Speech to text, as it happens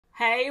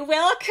Hey,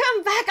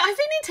 welcome back. I've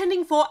been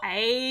intending for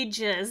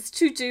ages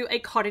to do a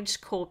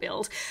cottagecore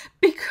build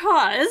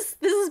because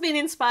this has been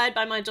inspired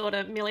by my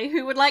daughter Millie,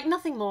 who would like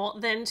nothing more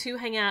than to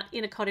hang out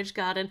in a cottage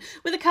garden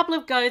with a couple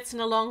of goats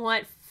and a long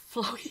white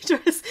flowy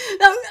dress.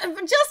 Now, just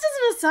as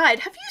an aside,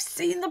 have you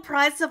seen the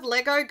price of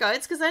Lego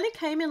goats? Because they only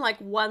came in like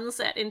one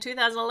set in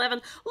 2011.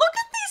 Look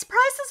at these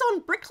prices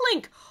on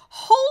Bricklink.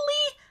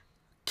 Holy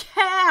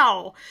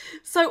cow.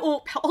 So,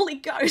 or holy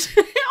goat.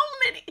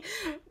 How many?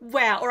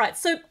 Wow. All right.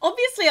 So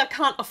obviously I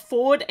can't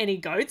afford any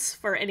goats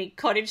for any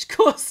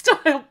cottagecore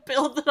style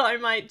build that I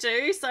might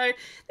do. So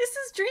this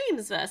is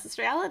dreams versus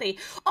reality.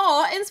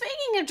 Oh, and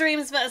speaking of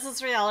dreams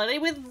versus reality,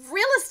 with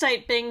real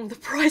estate being the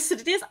price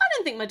that it is, I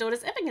don't think my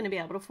daughter's ever going to be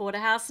able to afford a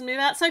house and move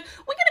out. So we're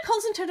going to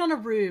concentrate on a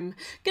room.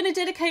 Going to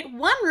dedicate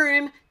one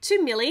room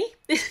to Millie.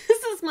 This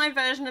is my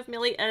version of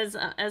Millie as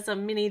a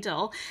mini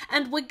doll.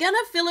 And we're going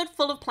to fill it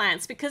full of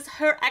plants because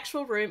her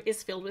actual room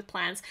is filled with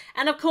plants.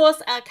 And of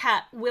course, our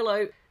cat,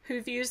 Willow, who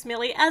views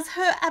Millie as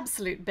her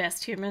absolute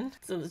best human,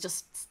 so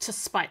just to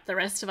spite the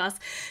rest of us.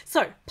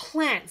 So,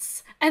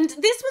 plants. And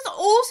this was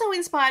also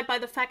inspired by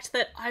the fact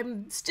that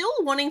I'm still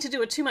wanting to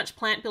do a too much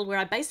plant build where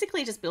I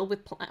basically just build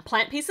with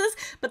plant pieces,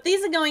 but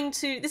this is going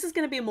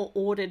to be a more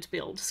ordered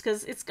build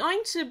because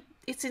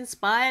it's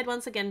inspired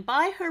once again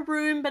by her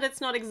room, but it's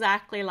not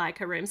exactly like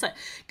her room. So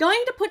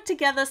going to put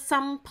together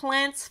some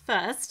plants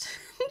first,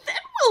 then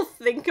we'll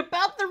think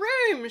about the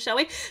room, shall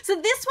we? So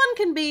this one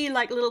can be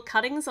like little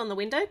cuttings on the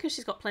window because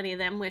she's got plenty of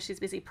them where she's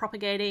busy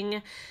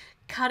propagating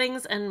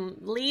cuttings and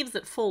leaves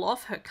that fall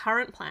off her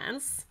current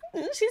plants.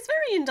 She's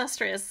very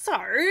industrious. So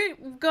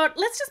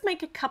let's just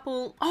make a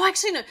couple. Oh,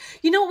 actually, no.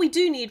 You know what we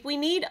do need? We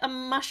need a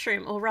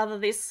mushroom, or rather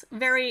this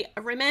very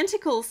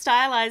romantical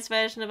stylized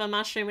version of a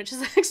mushroom, which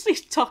is actually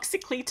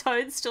toxically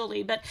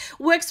toadstooly, but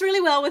works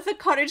really well with the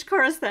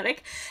cottagecore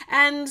aesthetic.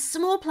 And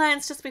some more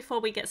plants just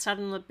before we get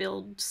started on the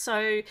build.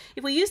 So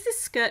if we use this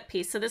skirt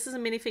piece, so this is a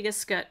minifigure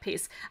skirt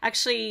piece.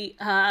 Actually,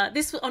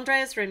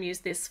 Andrea's room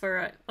used this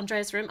for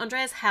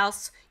Andrea's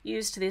house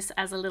used this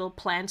as a little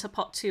planter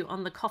pot too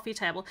on the coffee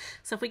table.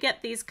 So if we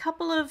get these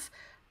couple of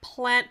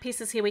plant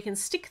pieces here, we can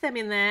stick them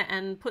in there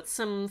and put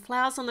some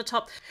flowers on the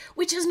top,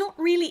 which is not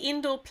really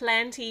indoor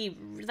planty.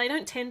 They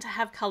don't tend to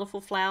have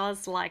colourful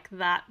flowers like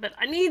that, but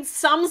I need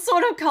some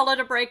sort of colour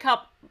to break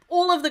up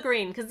all of the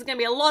green because there's going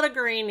to be a lot of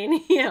green in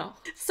here.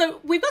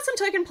 So we've got some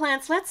token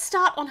plants. Let's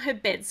start on her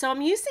bed. So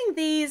I'm using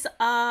these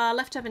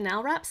leftover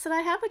nail wraps that I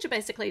have, which are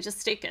basically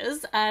just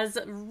stickers, as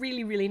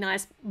really, really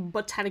nice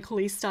botanical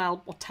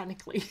style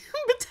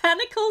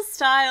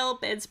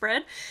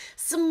bedspread.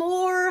 Some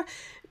more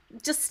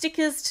just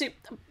stickers to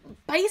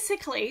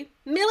basically,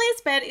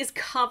 Millie's bed is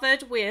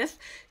covered with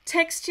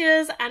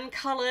textures and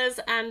colours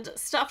and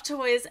stuffed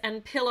toys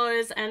and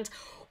pillows and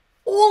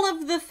all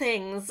of the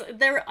things.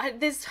 There's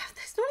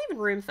not even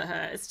room for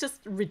her. It's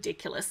just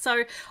ridiculous.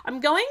 So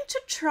I'm going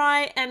to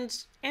try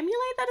and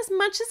emulate that as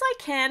much as I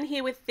can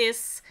here with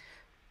this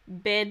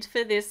bed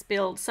for this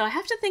build. So I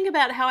have to think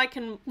about how I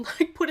can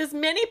like put as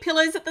many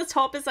pillows at the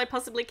top as I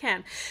possibly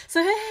can.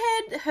 So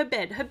her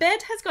bed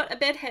has got a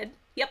bed head.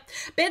 Yep,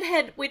 bed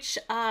head, which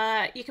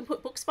you can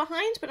put books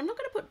behind, but I'm not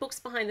going to put books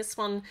behind this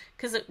one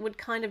because it would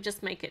kind of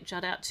just make it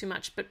jut out too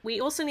much. But we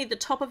also need the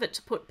top of it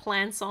to put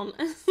plants on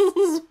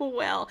as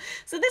well.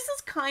 So this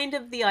is kind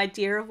of the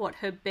idea of what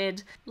her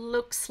bed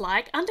looks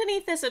like.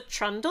 Underneath there's a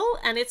trundle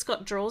and it's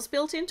got drawers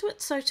built into it.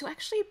 So to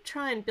actually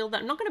try and build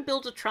that, I'm not going to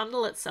build a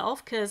trundle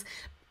itself because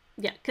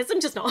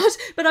I'm just not,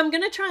 but I'm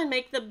going to try and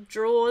make the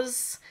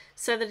drawers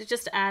so that it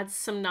just adds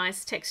some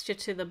nice texture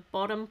to the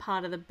bottom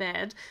part of the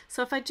bed.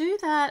 So if I do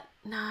that,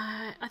 no,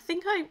 I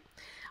think I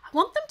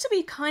want them to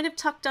be kind of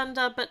tucked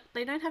under, but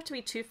they don't have to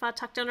be too far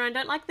tucked under. I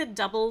don't like the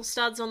double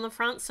studs on the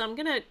front, so I'm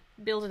going to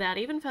build it out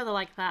even further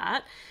like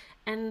that.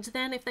 And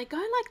then if they go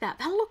like that,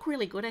 that'll look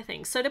really good, I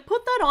think. So to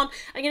put that on,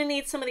 I'm going to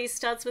need some of these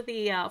studs with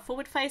the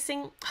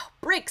forward-facing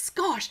bricks.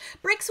 Gosh,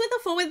 bricks with the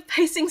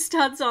forward-facing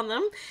studs on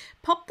them.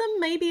 Pop them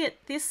maybe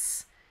at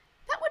this.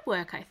 That would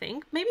work, I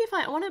think. Maybe if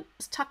I want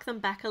to tuck them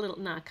back a little.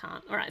 No, I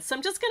can't. All right, so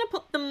I'm just going to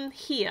put them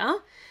here.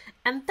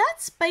 And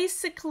that's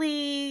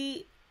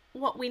basically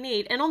what we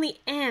need. And on the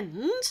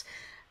end,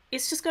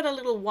 it's just got a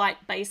little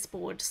white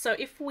baseboard. So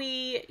if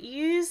we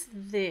use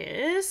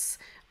this,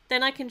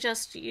 then I can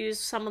just use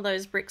some of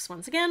those bricks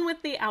once again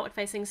with the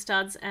outward-facing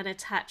studs and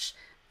attach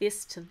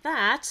this to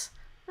that.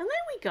 And there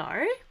we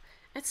go.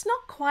 It's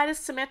not quite as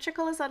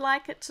symmetrical as I'd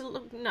like it to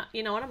look. No,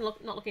 you know what? I'm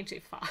not looking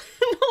too far.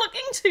 I'm not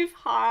looking too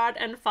hard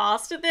and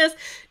fast at this.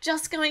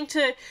 Just going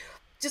to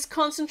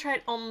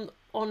concentrate on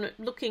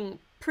looking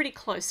pretty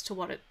close to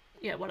what it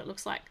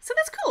looks like. So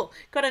that's cool.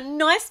 Got a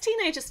nice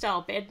teenager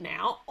style bed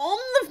now. On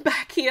the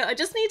back here, I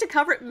just need to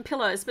cover it in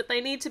pillows, but they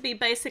need to be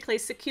basically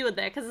secured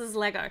there because it's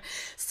Lego.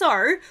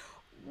 So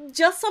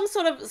just some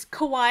sort of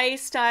kawaii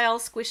style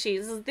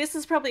squishies. This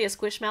is probably a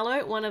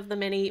squishmallow, one of the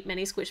many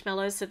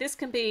squishmallows. So this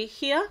can be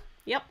here.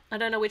 Yep, I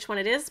don't know which one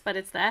it is, but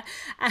it's there.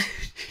 And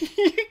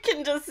you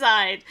can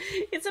decide.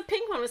 It's a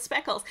pink one with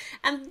speckles.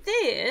 And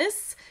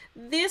this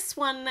This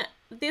one,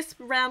 this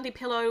roundy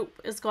pillow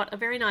has got a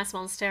very nice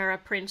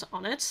Monstera print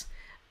on it.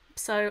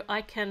 So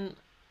I can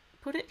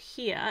put it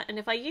here, and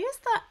if I use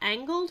the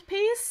angled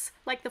piece,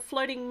 like the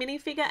floating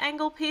minifigure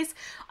angle piece,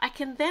 I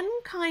can then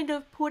kind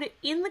of put it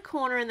in the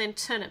corner and then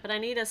turn it, but I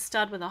need a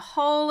stud with a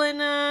hole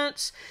in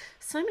it.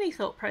 So many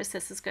thought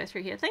processes go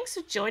through here. Thanks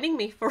for joining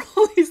me for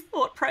all these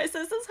thought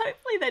processes.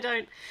 Hopefully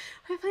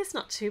it's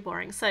not too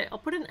boring. So I'll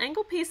put an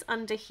angle piece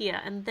under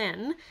here, and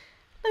then,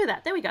 look at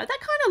that, there we go. That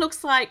kind of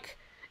looks like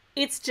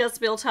it's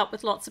just built up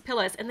with lots of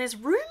pillows, and there's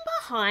room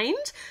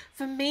behind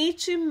for me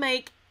to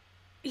make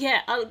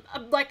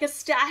like a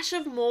stash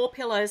of more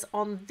pillows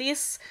on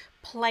this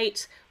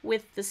plate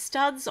with the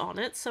studs on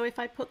it. So if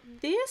I put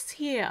this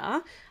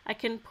here, I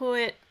can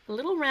put a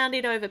little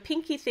rounded over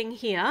pinky thing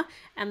here,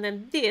 and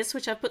then this,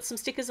 which I've put some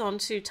stickers on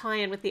to tie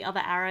in with the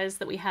other arrows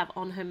that we have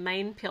on her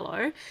main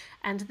pillow.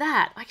 And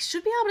that, I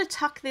should be able to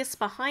tuck this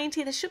behind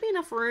here. There should be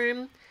enough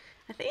room,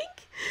 I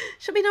think.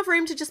 Should be enough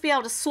room to just be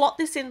able to slot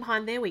this in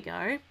behind. There we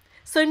go.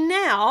 So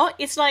now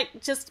it's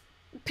like just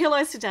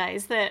pillows to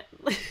days.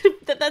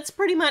 That's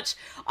pretty much,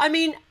 I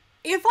mean,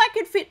 if I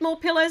could fit more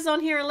pillows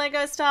on here in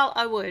Lego style,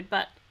 I would,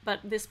 but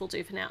this will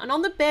do for now. And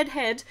on the bed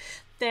head,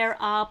 there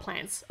are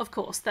plants, of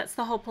course, that's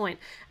the whole point.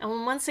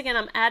 And once again,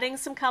 I'm adding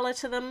some color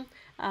to them,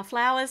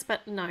 flowers,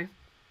 but no.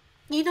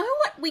 You know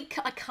what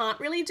I can't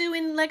really do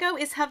in Lego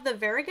is have the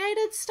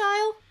variegated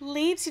style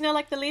leaves, you know,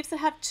 like the leaves that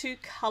have two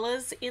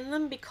colors in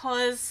them,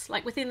 because,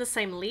 like within the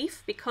same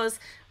leaf, because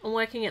I'm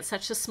working at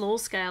such a small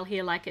scale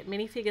here, like at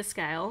minifigure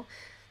scale,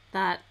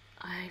 that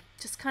I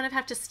just kind of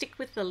have to stick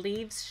with the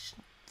leaves,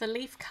 the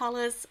leaf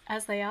colors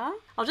as they are.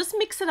 I'll just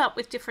mix it up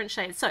with different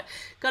shades. So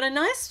got a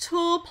nice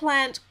tall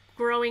plant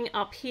growing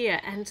up here,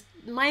 and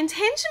my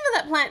intention for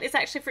that plant is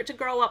actually for it to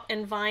grow up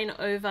and vine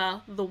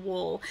over the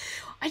wall.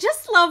 I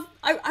just love,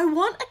 I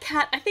want a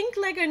cat. I think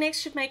Lego Next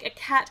should make a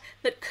cat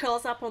that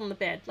curls up on the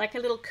bed, like a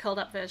little curled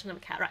up version of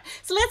a cat. Right,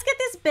 so let's get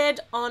this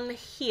bed on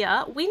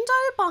here, window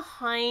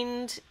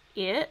behind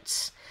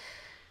it.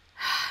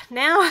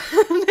 Now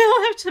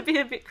I have to be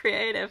a bit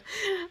creative.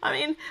 I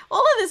mean, all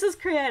of this is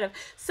creative.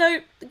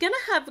 So gonna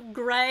have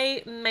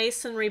grey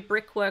masonry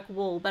brickwork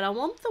wall, but I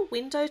want the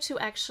window to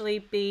actually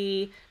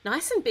be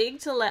nice and big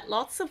to let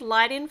lots of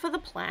light in for the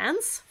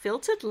plants,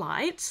 filtered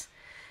light.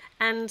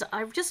 And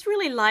I just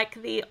really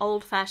like the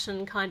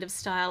old-fashioned kind of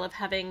style of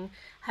having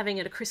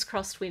it a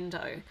crisscrossed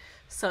window.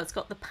 So it's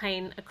got the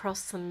pane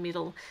across the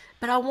middle,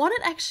 but I want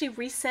it actually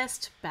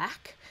recessed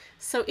back.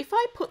 So if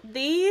I put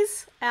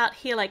these out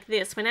here like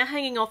this, we're now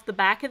hanging off the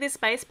back of this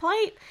base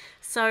plate.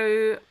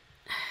 So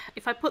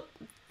if I put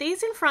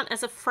these in front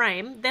as a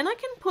frame, then I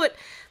can put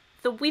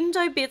the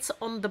window bits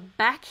on the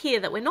back here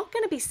that we're not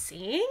going to be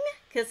seeing,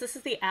 because this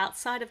is the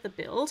outside of the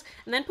build,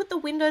 and then put the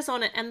windows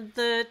on it, and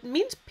the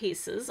mint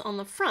pieces on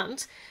the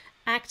front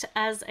act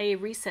as a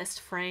recessed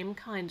frame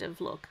kind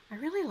of look. I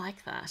really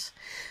like that.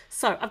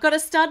 So I've got a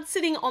stud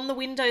sitting on the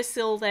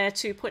windowsill there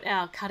to put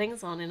our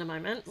cuttings on in a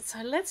moment.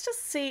 So let's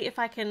just see if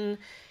I can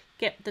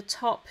get the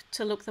top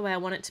to look the way I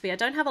want it to be. I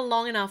don't have a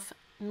long enough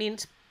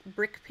mint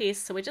brick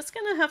piece, so we're just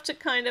going to have to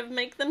kind of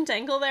make them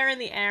dangle there in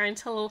the air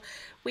until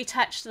we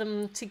attach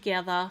them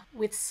together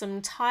with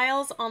some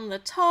tiles on the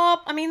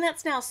top. I mean,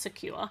 that's now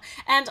secure.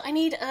 And I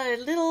need a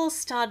little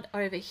stud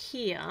over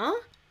here,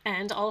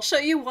 and I'll show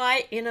you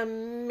why in a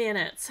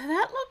minute. So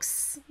that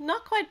looks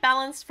not quite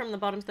balanced from the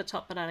bottom to the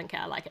top, but I don't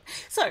care, I like it.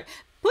 So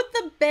put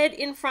the bed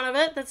in front of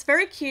it, that's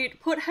very cute.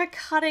 Put her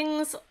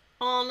cuttings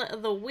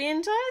on the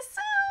window.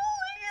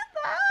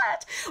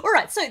 That. All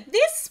right, so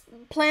this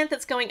plant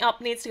that's going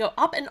up needs to go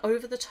up and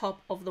over the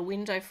top of the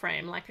window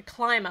frame like a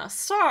climber.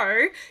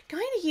 So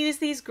going to use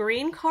these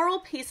green coral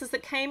pieces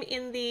that came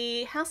in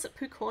the House at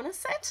Pooh Corner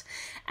set.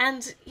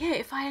 And yeah,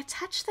 if I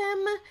attach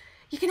them,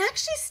 you can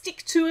actually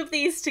stick two of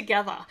these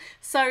together.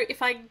 So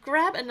if I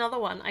grab another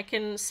one, I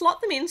can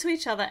slot them into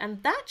each other,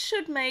 and that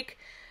should make,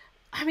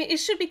 I mean, it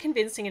should be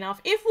convincing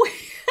enough. If we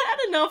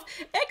had enough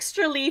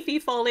extra leafy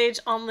foliage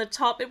on the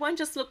top, it won't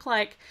just look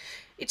like,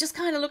 it just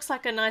kind of looks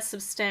like a nice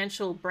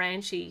substantial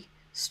branchy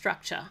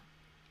structure.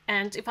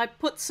 And if I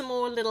put some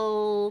more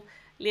little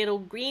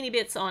greeny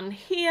bits on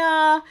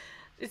here,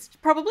 it's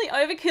probably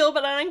overkill,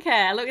 but I don't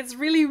care. Look, it's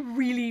really,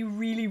 really,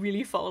 really,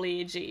 really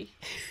foliagey.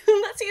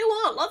 That's what you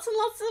want, lots and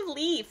lots of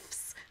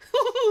leaves.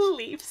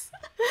 Leaves.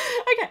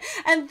 Okay,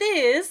 and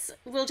this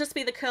will just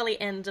be the curly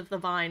end of the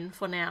vine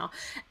for now.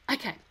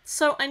 Okay,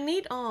 so I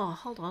need, oh,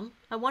 hold on.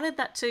 I wanted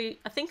that to,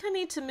 I think I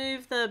need to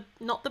move the,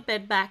 not the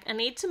bed back, I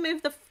need to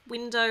move the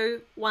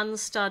window one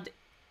stud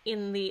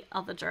in the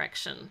other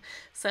direction.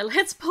 So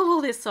let's pull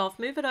all this off,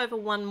 move it over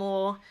one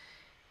more.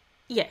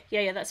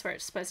 Yeah, that's where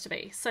it's supposed to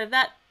be. So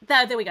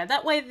there we go.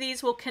 That way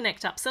these will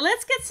connect up. So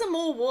let's get some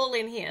more wall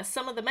in here.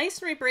 Some of the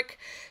masonry brick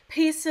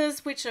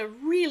pieces, which are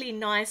really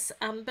nice,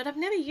 but I've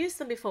never used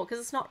them before because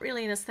it's not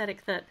really an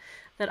aesthetic that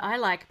I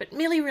like, but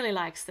Millie really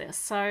likes this.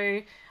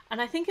 So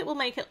and I think it will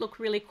make it look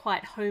really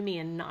quite homey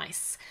and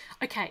nice.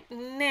 Okay,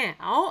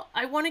 now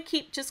I want to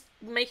keep just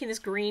making this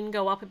green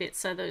go up a bit,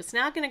 so that it's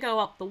now going to go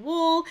up the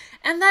wall,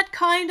 and that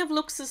kind of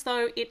looks as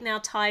though it now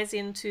ties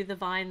into the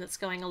vine that's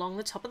going along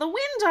the top of the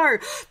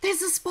window.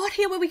 There's a spot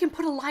here where we can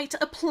put a light,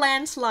 a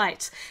plant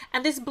light,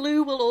 and this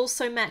blue will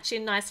also match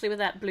in nicely with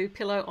that blue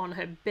pillow on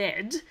her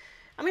bed.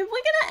 I mean, we're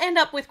going to end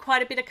up with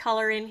quite a bit of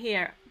colour in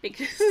here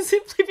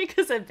simply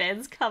because her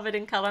bed's covered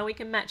in colour. We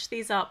can match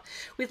these up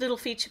with little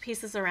feature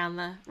pieces around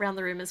the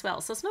room as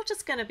well. So it's not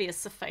just going to be a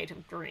surfeit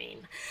of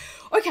green.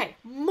 Okay,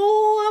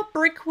 more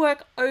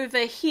brickwork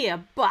over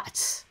here,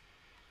 but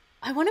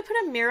I want to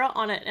put a mirror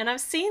on it. And I've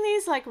seen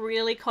these like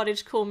really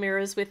cottagecore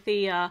mirrors with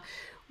the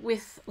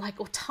with like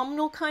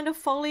autumnal kind of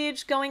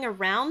foliage going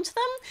around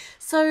them.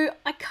 So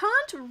I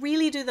can't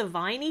really do the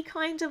viney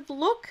kind of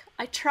look.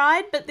 I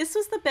tried, but this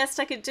was the best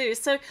I could do.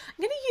 So I'm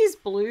going to use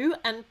blue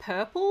and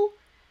purple,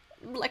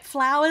 like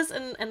flowers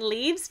and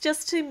leaves,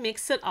 just to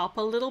mix it up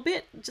a little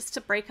bit, just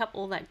to break up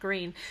all that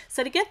green.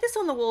 So to get this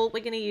on the wall,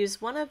 we're going to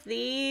use one of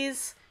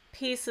these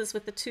pieces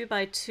with the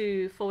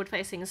 2x2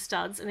 forward-facing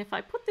studs, and if I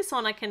put this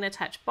on, I can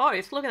attach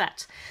both. Look at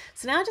that.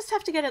 So now I just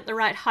have to get it the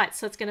right height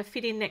so it's going to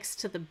fit in next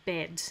to the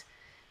bed.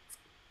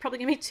 Probably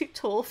gonna be too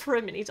tall for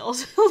a mini doll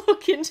to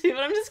look into,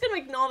 but I'm just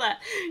gonna ignore that.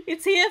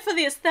 It's here for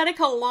the aesthetic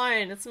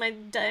alone. It's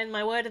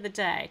my word of the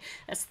day,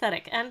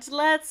 aesthetic. And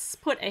let's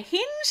put a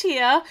hinge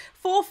here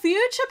for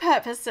future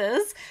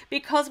purposes,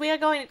 because we are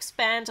going to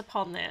expand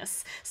upon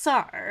this.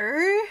 So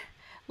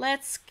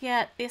let's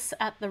get this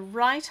at the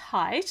right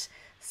height.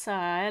 So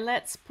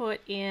let's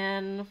put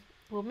in,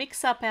 we'll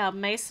mix up our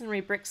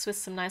masonry bricks with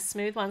some nice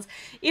smooth ones.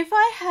 If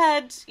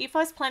I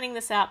was planning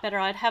this out better,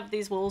 I'd have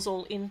these walls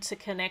all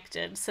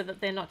interconnected so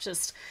that they're not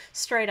just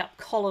straight up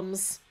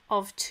columns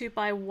of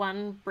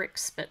 2x1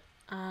 bricks, but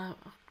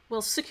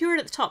we'll secure it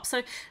at the top.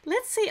 So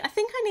let's see, I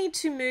think I need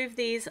to move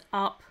these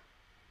up.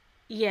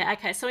 Yeah,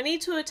 okay, so I need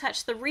to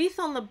attach the wreath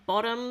on the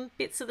bottom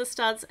bits of the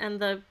studs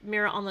and the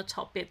mirror on the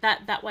top bit.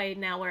 That way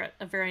now we're at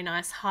a very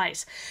nice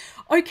height.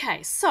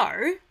 Okay,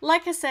 so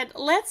like I said,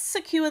 let's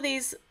secure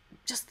these,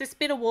 just this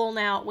bit of wall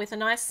now with a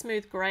nice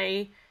smooth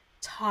grey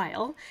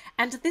tile,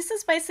 and this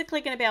is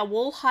basically going to be our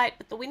wall height,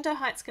 but the window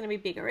height's going to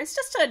be bigger. It's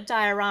just a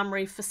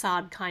diorama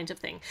facade kind of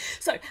thing.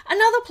 So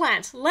another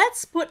plant,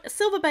 let's put a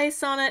silver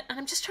base on it, and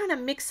I'm just trying to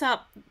mix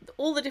up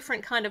all the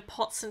different kind of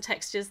pots and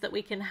textures that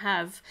we can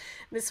have.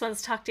 This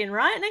one's tucked in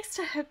right next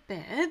to her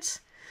bed.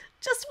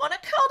 Just want a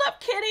curled up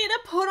kitty to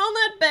put on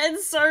that bed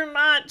so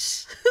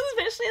much,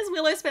 especially as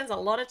Willow spends a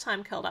lot of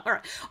time curled up. All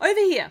right, over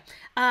here,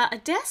 a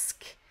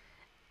desk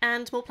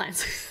and more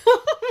plants.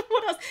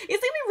 What else? Is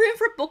there any room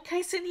for a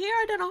bookcase in here?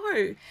 I don't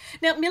know.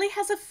 Now, Millie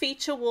has a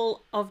feature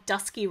wall of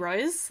dusky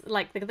rose,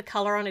 like the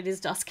colour on it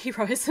is dusky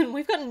rose, and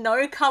we've got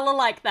no colour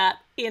like that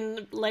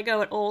in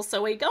Lego at all.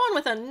 So we're going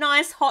with a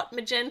nice hot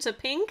magenta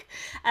pink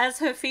as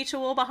her feature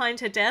wall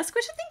behind her desk,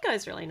 which I think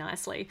goes really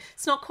nicely.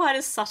 It's not quite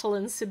as subtle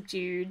and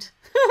subdued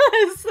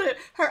as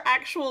her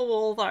actual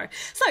wall though.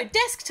 So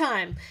desk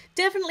time.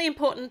 Definitely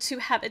important to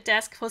have a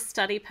desk for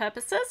study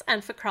purposes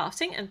and for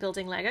crafting and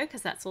building Lego,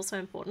 because that's also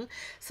important.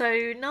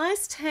 So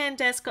nice tan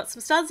desk, got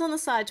some studs on the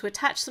side to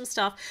attach some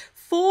stuff.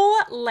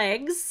 4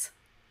 legs.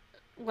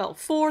 Well,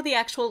 for the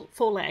actual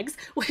 4 legs,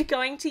 we're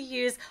going to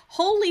use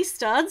holy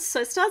studs,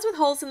 so studs with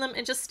holes in them,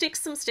 and just stick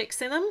some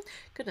sticks in them.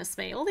 Goodness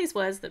me, all these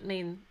words that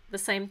mean the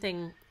same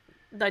thing,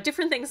 though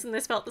different things, and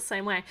they're spelt the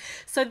same way.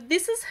 So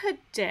this is her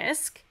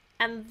desk,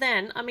 and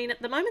then, I mean,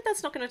 at the moment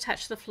that's not going to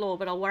attach to the floor,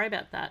 but I'll worry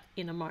about that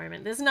in a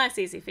moment. There's a nice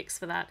easy fix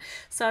for that.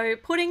 So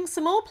putting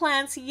some more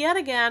plants yet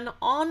again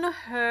on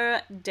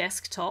her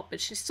desktop,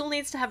 but she still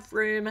needs to have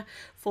room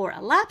for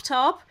a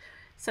laptop,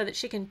 so that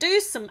she can do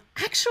some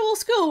actual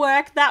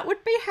schoolwork. That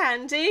would be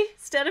handy,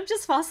 instead of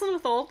just fussing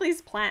with all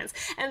these plants.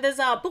 And there's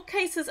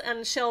bookcases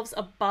and shelves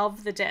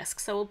above the desk,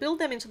 so we'll build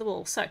them into the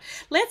wall. So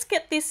let's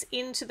get this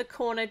into the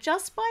corner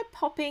just by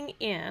popping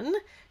in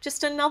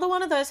just another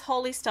one of those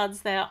holy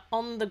studs there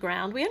on the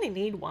ground. We only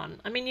need one.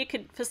 I mean, you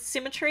could, for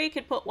symmetry, you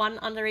could put one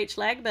under each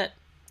leg, but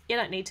you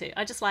don't need to.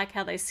 I just like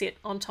how they sit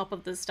on top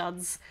of the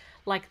studs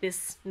like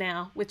this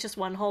now, with just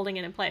one holding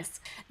it in place.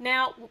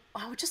 Now,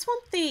 I would just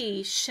want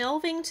the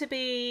shelving to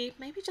be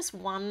maybe just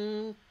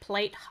 1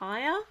 plate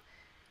higher.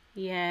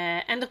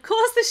 Yeah, and of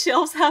course the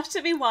shelves have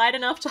to be wide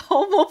enough to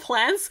hold more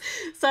plants.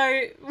 So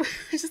we're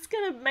just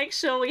gonna make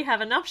sure we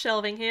have enough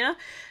shelving here.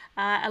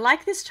 I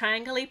like this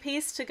triangle-y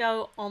piece to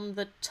go on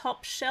the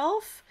top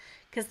shelf,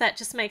 because that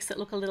just makes it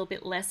look a little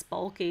bit less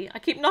bulky. I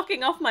keep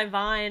knocking off my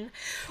vine.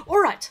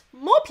 All right,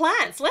 more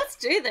plants. Let's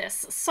do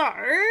this. So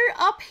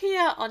up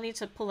here, I'll need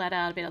to pull that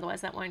out a bit,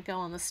 otherwise that won't go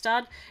on the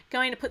stud.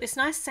 Going to put this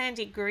nice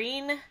sandy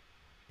green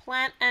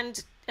plant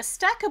and a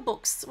stack of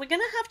books. We're going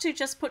to have to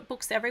just put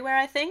books everywhere,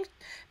 I think,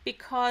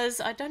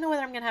 because I don't know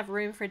whether I'm going to have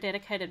room for a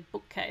dedicated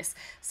bookcase.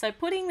 So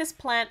putting this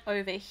plant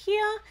over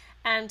here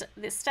and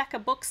this stack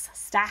of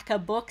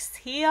books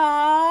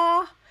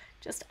here.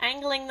 Just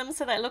angling them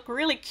so they look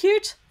really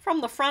cute from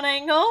the front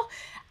angle.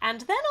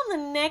 And then on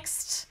the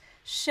next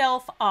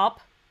shelf up,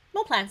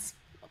 more plants.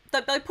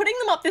 by putting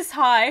them up this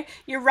high,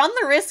 you run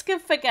the risk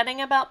of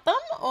forgetting about them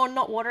or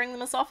not watering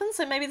them as often.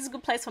 So maybe this is a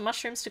good place for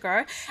mushrooms to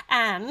grow.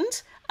 And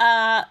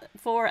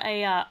for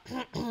a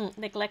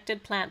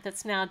neglected plant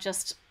that's now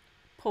just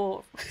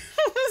poor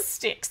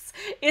sticks.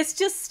 It's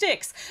just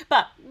sticks.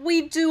 But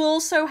we do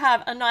also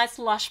have a nice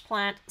lush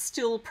plant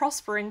still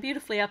prospering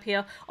beautifully up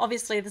here.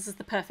 Obviously, this is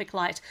the perfect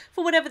light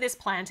for whatever this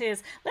plant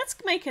is. Let's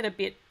make it a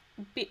bit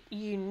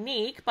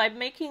unique by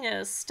making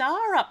a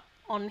star up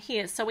on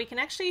here so we can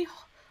actually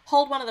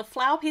hold one of the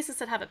flower pieces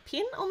that have a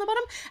pin on the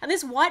bottom. And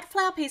this white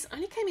flower piece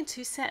only came in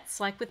 2 sets,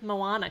 like with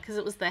Moana, because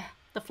it was the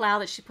flower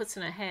that she puts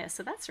in her hair.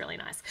 So that's really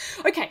nice.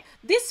 Okay,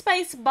 this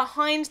space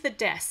behind the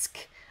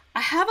desk, I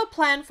have a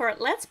plan for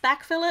it. Let's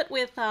backfill it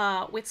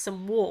with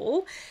some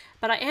wool,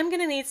 but I am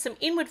going to need some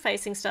inward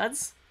facing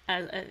studs.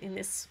 In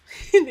this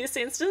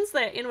instance,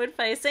 they're inward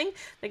facing.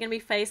 They're going to be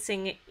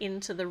facing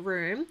into the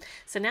room.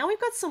 So now we've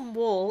got some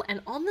wool,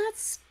 and on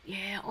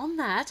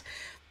that,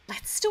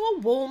 let's do a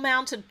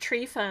wall-mounted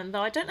tree fern, though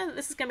I don't know that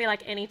this is going to be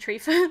like any tree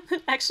fern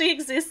that actually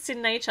exists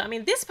in nature. I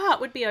mean, this part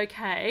would be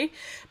okay,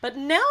 but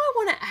now I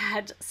want to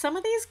add some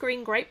of these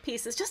green grape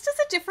pieces just as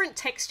a different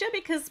texture,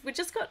 because we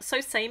just got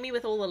so samey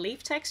with all the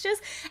leaf textures.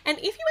 And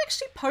if you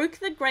actually poke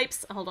the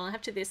grapes, hold on, I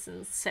have to do this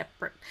in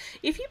separate.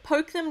 If you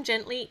poke them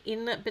gently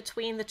in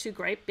between the 2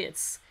 grape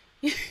bits,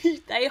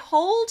 they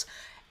hold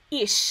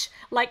ish.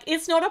 Like,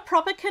 it's not a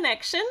proper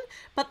connection,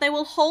 but they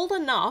will hold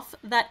enough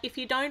that if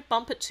you don't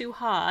bump it too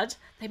hard,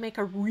 they make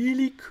a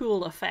really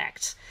cool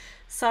effect.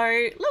 So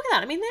look at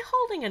that. I mean, they're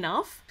holding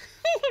enough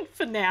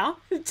for now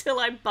until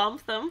I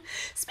bump them.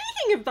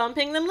 Speaking of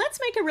bumping them, let's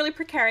make a really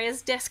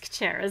precarious desk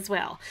chair as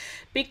well,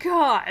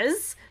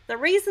 because the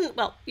reason,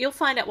 well, you'll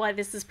find out why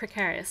this is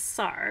precarious.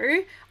 So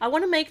I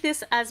want to make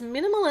this as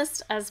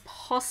minimalist as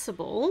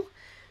possible,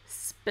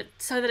 but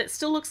so that it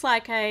still looks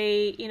like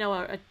a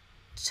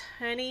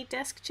turny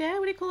desk chair.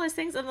 What do you call those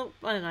things? I don't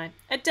know.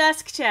 A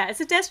desk chair.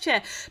 It's a desk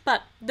chair.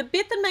 But the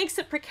bit that makes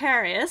it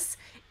precarious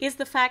is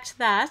the fact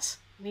that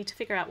I need to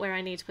figure out where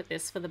I need to put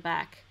this for the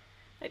back.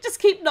 I just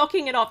keep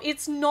knocking it off.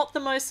 It's not the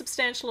most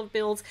substantial of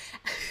builds.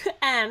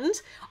 And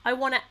I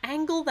want to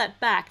angle that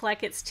back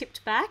like it's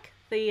tipped back,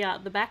 the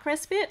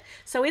backrest bit.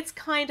 So it's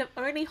kind of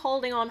only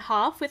holding on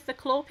half with the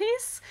claw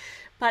piece.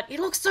 But it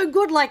looks so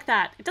good like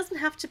that. It doesn't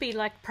have to be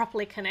like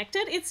properly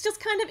connected. It's just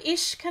kind of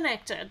ish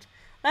connected.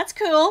 That's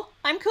cool.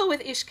 I'm cool with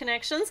ish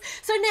connections.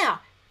 So now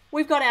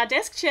we've got our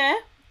desk chair,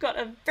 got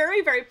a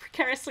very, very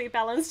precariously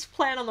balanced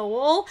plan on the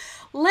wall.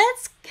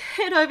 Let's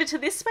head over to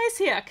this space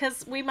here,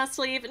 because we must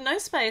leave no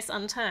space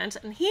unturned.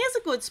 And here's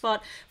a good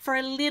spot for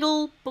a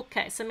little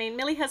bookcase. I mean,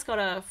 Millie has got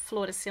a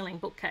floor-to-ceiling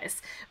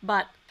bookcase,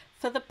 but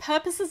for the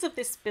purposes of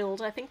this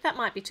build, I think that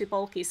might be too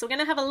bulky. So we're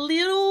going to have a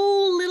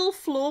little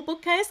floor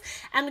bookcase,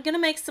 and we're going to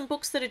make some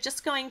books that are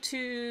just going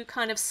to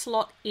kind of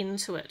slot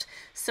into it.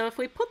 So if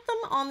we put them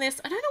on this,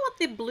 I don't know what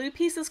the blue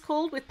piece is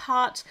called with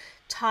part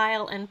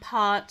tile and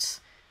part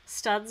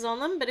studs on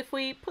them, but if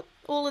we put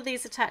all of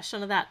these attached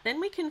onto that, then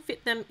we can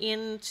fit them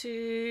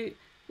into...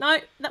 No,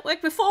 that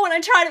worked before when I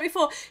tried it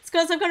before. It's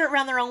because I've got it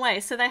around the wrong way.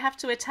 So they have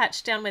to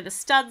attach down where the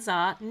studs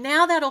are.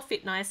 Now that'll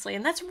fit nicely.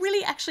 And that's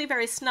really actually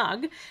very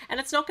snug.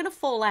 And it's not going to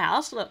fall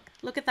out.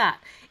 Look at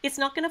that. It's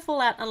not going to fall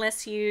out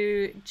unless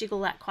you jiggle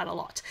that quite a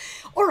lot.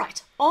 All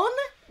right. On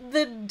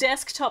the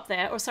desktop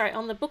there, or sorry,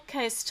 on the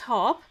bookcase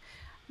top,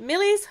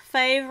 Millie's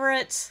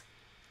favourite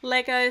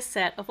Lego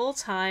set of all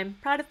time,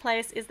 pride of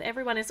place, is the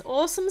Everyone is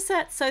Awesome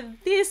set. So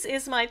this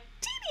is my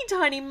teeny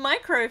tiny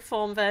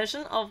microform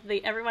version of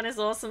the Everyone is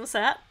Awesome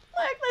set.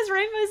 Look, those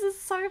rainbows are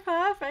so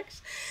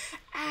perfect.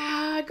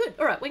 Good.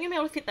 All right, we're going to be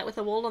able to fit that with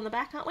a wall on the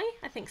back, aren't we?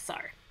 I think so.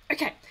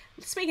 Okay,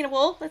 speaking of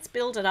wall, let's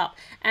build it up.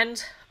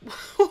 And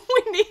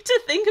we need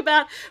to think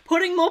about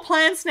putting more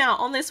plants now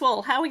on this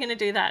wall. How are we going to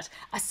do that?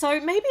 So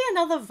maybe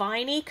another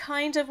viney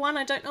kind of one.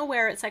 I don't know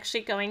where it's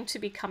actually going to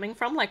be coming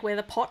from, like where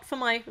the pot for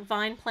my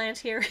vine plant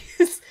here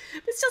is.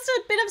 It's just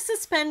a bit of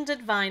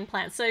suspended vine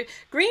plant. So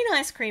green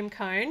ice cream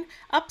cone,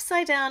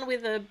 upside down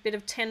with a bit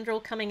of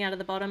tendril coming out of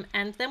the bottom,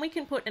 and then we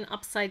can put an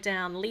upside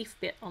down leaf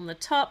bit on the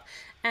top,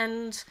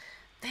 and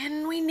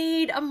then we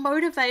need a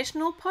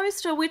motivational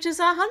poster, which is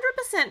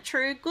 100%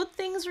 true. Good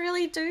things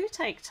really do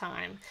take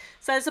time.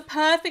 So there's a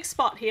perfect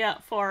spot here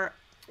for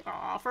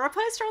a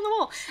poster on the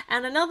wall.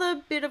 And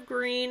another bit of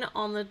green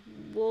on the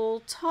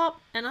wall top.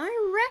 And I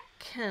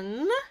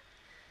reckon,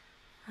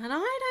 and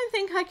I don't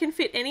think I can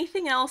fit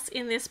anything else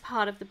in this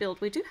part of the build.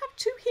 We do have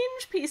 2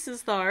 hinge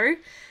pieces though,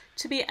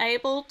 to be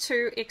able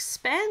to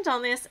expand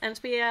on this and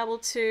to be able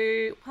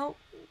to, well,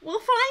 we'll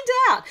find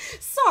out.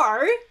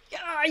 So,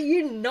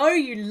 you know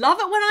you love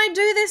it when I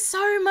do this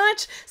so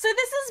much. So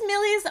this is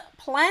Millie's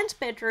plant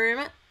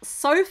bedroom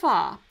so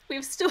far.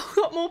 We've still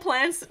got more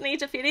plants that need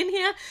to fit in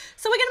here.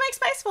 So we're going to make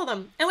space for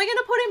them. And we're going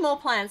to put in more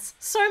plants.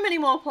 So many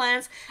more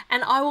plants.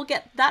 And I will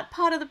get that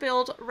part of the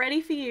build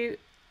ready for you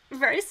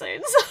very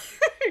soon. So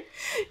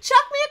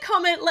chuck me a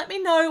comment. Let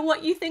me know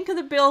what you think of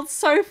the build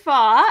so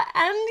far. And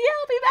yeah,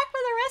 I'll be back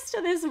with the rest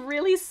of this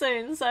really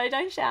soon. So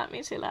don't shout at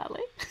me too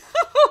loudly.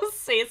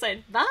 See you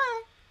soon.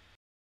 Bye.